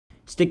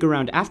Stick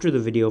around after the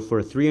video for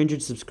a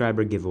 300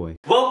 subscriber giveaway.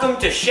 Welcome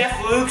to Chef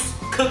Luke's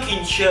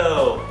cooking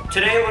show.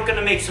 Today we're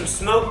gonna make some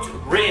smoked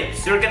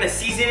ribs. We're gonna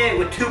season it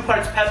with 2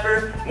 parts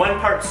pepper, 1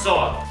 part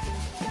salt.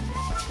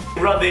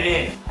 Rub it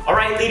in. All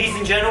right, ladies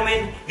and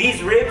gentlemen,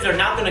 these ribs are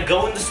now gonna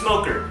go in the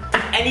smoker.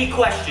 Any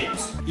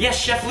questions?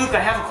 Yes, Chef Luke, I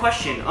have a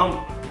question.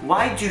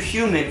 Why do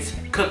humans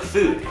cook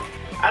food?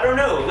 I don't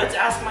know, let's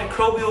ask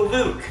Microbial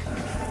Luke.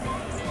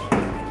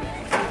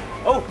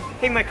 Oh,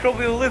 hey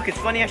Microbial Luke, it's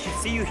funny I should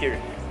see you here.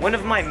 One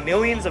of my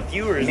millions of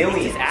viewers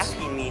is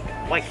asking me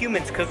why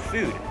humans cook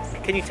food.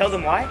 Can you tell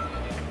them why?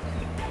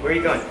 Where are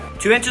you going?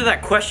 To answer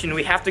that question,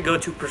 we have to go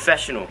to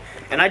professional.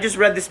 And I just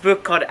read this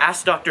book called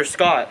Ask Dr.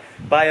 Scott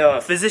by a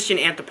physician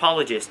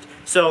anthropologist.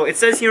 So it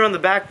says here on the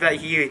back that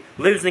he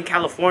lives in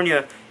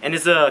California and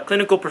is a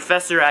clinical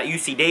professor at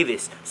UC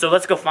Davis. So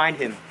let's go find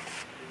him.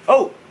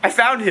 Oh, I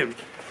found him.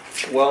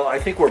 Well, I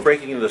think we're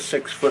breaking the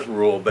 6-foot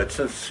rule, but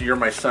since you're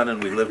my son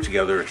and we live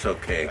together, it's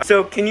okay.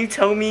 So can you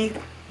tell me,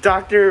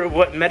 Doctor,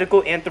 what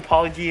medical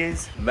anthropology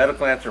is?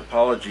 Medical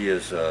anthropology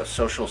is a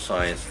social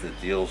science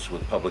that deals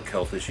with public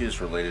health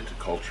issues related to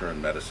culture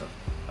and medicine.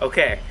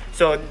 Okay,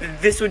 so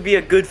this would be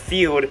a good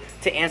field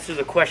to answer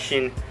the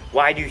question,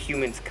 why do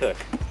humans cook?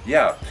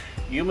 Yeah,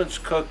 humans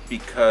cook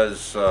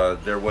because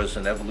there was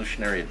an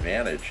evolutionary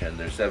advantage, and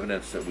there's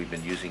evidence that we've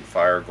been using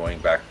fire going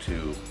back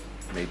to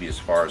maybe as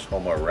far as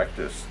Homo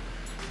erectus,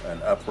 an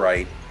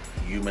upright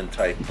human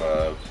type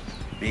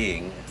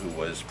being who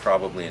was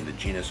probably in the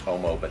genus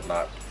Homo but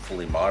not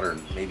fully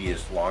modern, maybe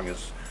as long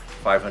as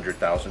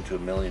 500,000 to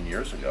 1 million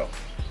years ago.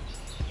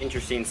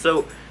 Interesting.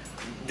 So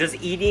does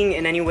eating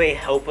in any way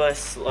help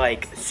us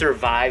like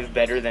survive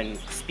better than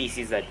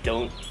species that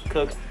don't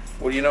cook?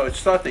 Well, you know,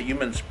 it's thought that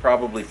humans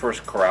probably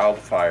first corralled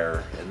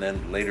fire and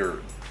then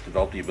later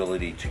developed the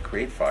ability to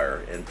create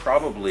fire, and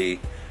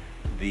probably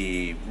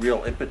the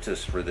real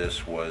impetus for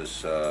this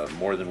was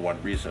more than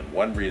one reason.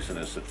 One reason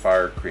is that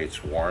fire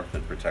creates warmth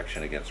and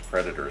protection against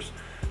predators,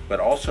 but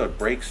also it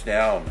breaks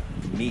down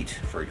meat,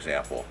 for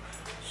example,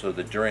 so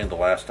that during the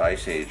last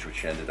ice age,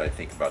 which ended I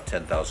think about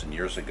 10,000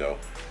 years ago,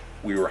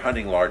 we were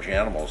hunting large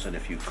animals, and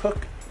if you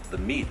cook the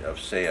meat of,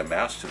 say, a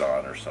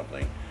mastodon or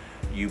something,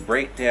 you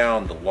break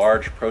down the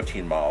large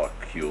protein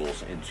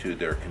molecules into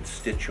their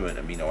constituent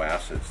amino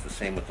acids. The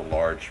same with the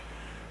large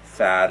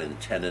fat and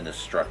tendinous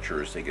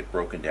structures, they get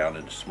broken down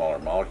into smaller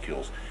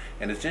molecules.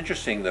 And it's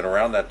interesting that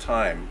around that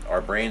time our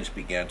brains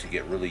began to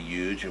get really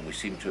huge, and we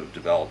seem to have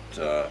developed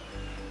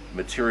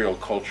material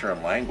culture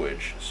and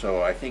language.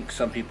 So I think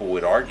some people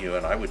would argue,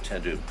 and I would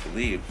tend to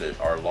believe, that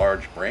our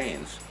large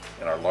brains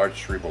and our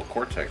large cerebral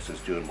cortex is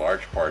due in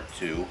large part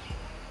to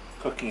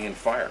cooking and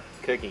fire.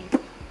 Cooking.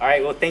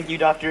 Alright, well thank you,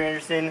 Dr.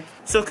 Anderson.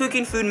 So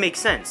cooking food makes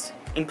sense.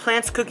 In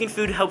plants, cooking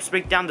food helps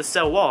break down the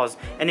cell walls,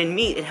 and in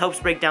meat, it helps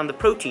break down the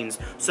proteins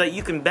so that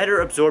you can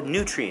better absorb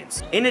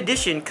nutrients. In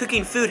addition,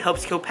 cooking food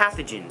helps kill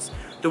pathogens.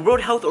 The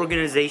World Health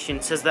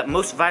Organization says that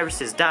most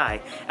viruses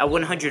die at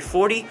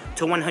 140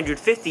 to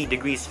 150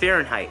 degrees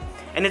Fahrenheit,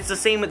 and it's the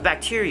same with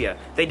bacteria.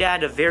 They die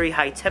at a very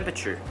high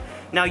temperature.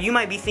 Now, you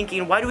might be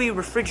thinking, why do we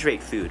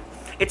refrigerate food?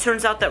 It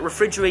turns out that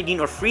refrigerating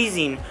or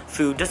freezing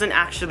food doesn't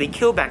actually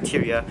kill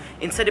bacteria.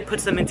 Instead, it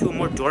puts them into a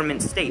more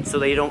dormant state so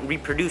they don't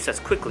reproduce as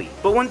quickly.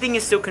 But one thing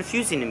is still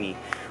confusing to me.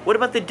 What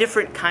about the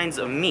different kinds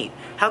of meat?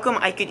 How come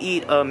I could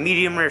eat a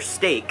medium rare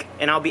steak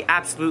and I'll be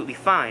absolutely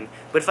fine,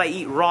 but if I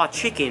eat raw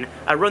chicken,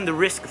 I run the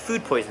risk of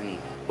food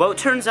poisoning? Well, it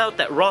turns out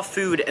that raw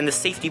food and the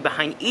safety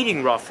behind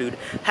eating raw food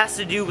has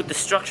to do with the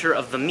structure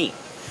of the meat.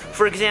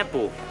 For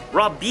example,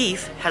 raw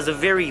beef has a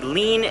very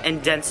lean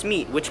and dense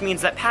meat, which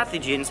means that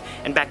pathogens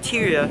and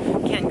bacteria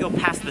can't go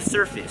past the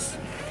surface.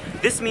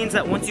 This means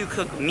that once you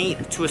cook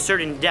meat to a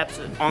certain depth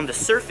on the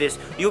surface,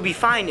 you'll be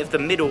fine if the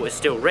middle is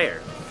still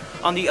rare.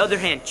 On the other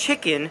hand,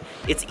 chicken,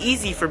 it's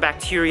easy for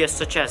bacteria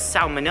such as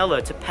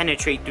salmonella to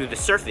penetrate through the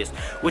surface,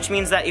 which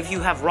means that if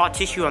you have raw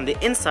tissue on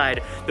the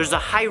inside, there's a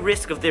high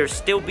risk of there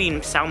still being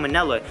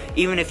salmonella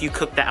even if you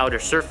cook the outer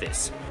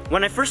surface.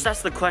 When I first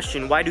asked the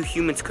question, why do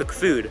humans cook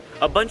food,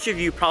 a bunch of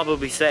you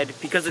probably said,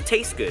 because it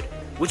tastes good,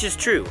 which is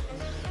true.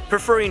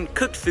 Preferring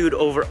cooked food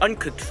over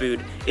uncooked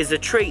food is a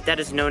trait that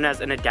is known as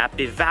an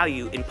adaptive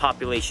value in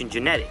population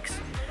genetics.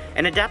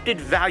 An adaptive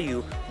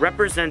value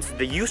represents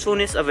the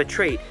usefulness of a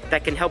trait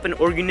that can help an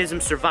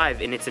organism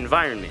survive in its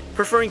environment.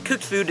 Preferring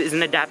cooked food is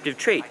an adaptive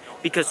trait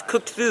because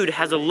cooked food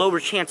has a lower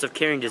chance of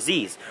carrying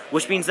disease,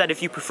 which means that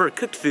if you prefer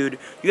cooked food,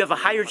 you have a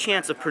higher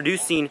chance of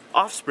producing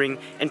offspring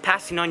and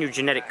passing on your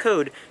genetic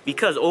code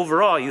because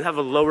overall you have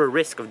a lower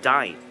risk of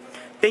dying.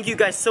 Thank you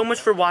guys so much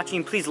for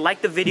watching. Please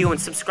like the video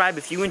and subscribe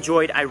if you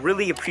enjoyed. I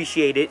really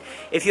appreciate it.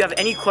 If you have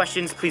any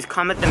questions, please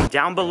comment them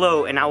down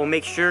below and I will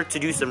make sure to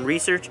do some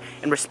research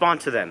and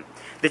respond to them.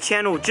 The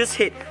channel just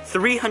hit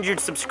 300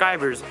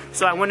 subscribers,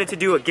 so I wanted to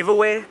do a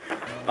giveaway.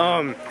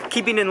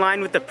 Keeping in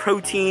line with the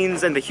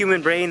proteins and the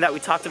human brain that we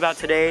talked about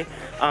today,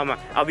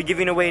 I'll be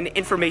giving away an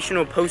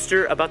informational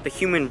poster about the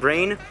human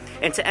brain.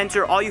 And to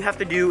enter, all you have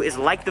to do is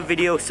like the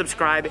video,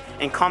 subscribe,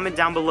 and comment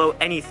down below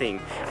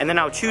anything. And then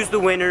I'll choose the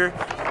winner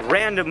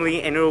randomly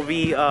randomly, and it'll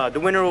be the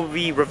winner will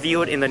be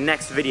revealed in the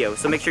next video.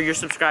 So make sure you're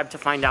subscribed to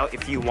find out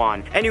if you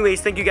won.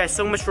 Anyways, thank you guys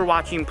so much for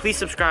watching. Please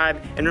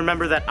subscribe, and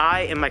remember that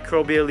I am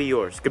microbially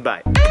yours.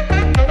 Goodbye.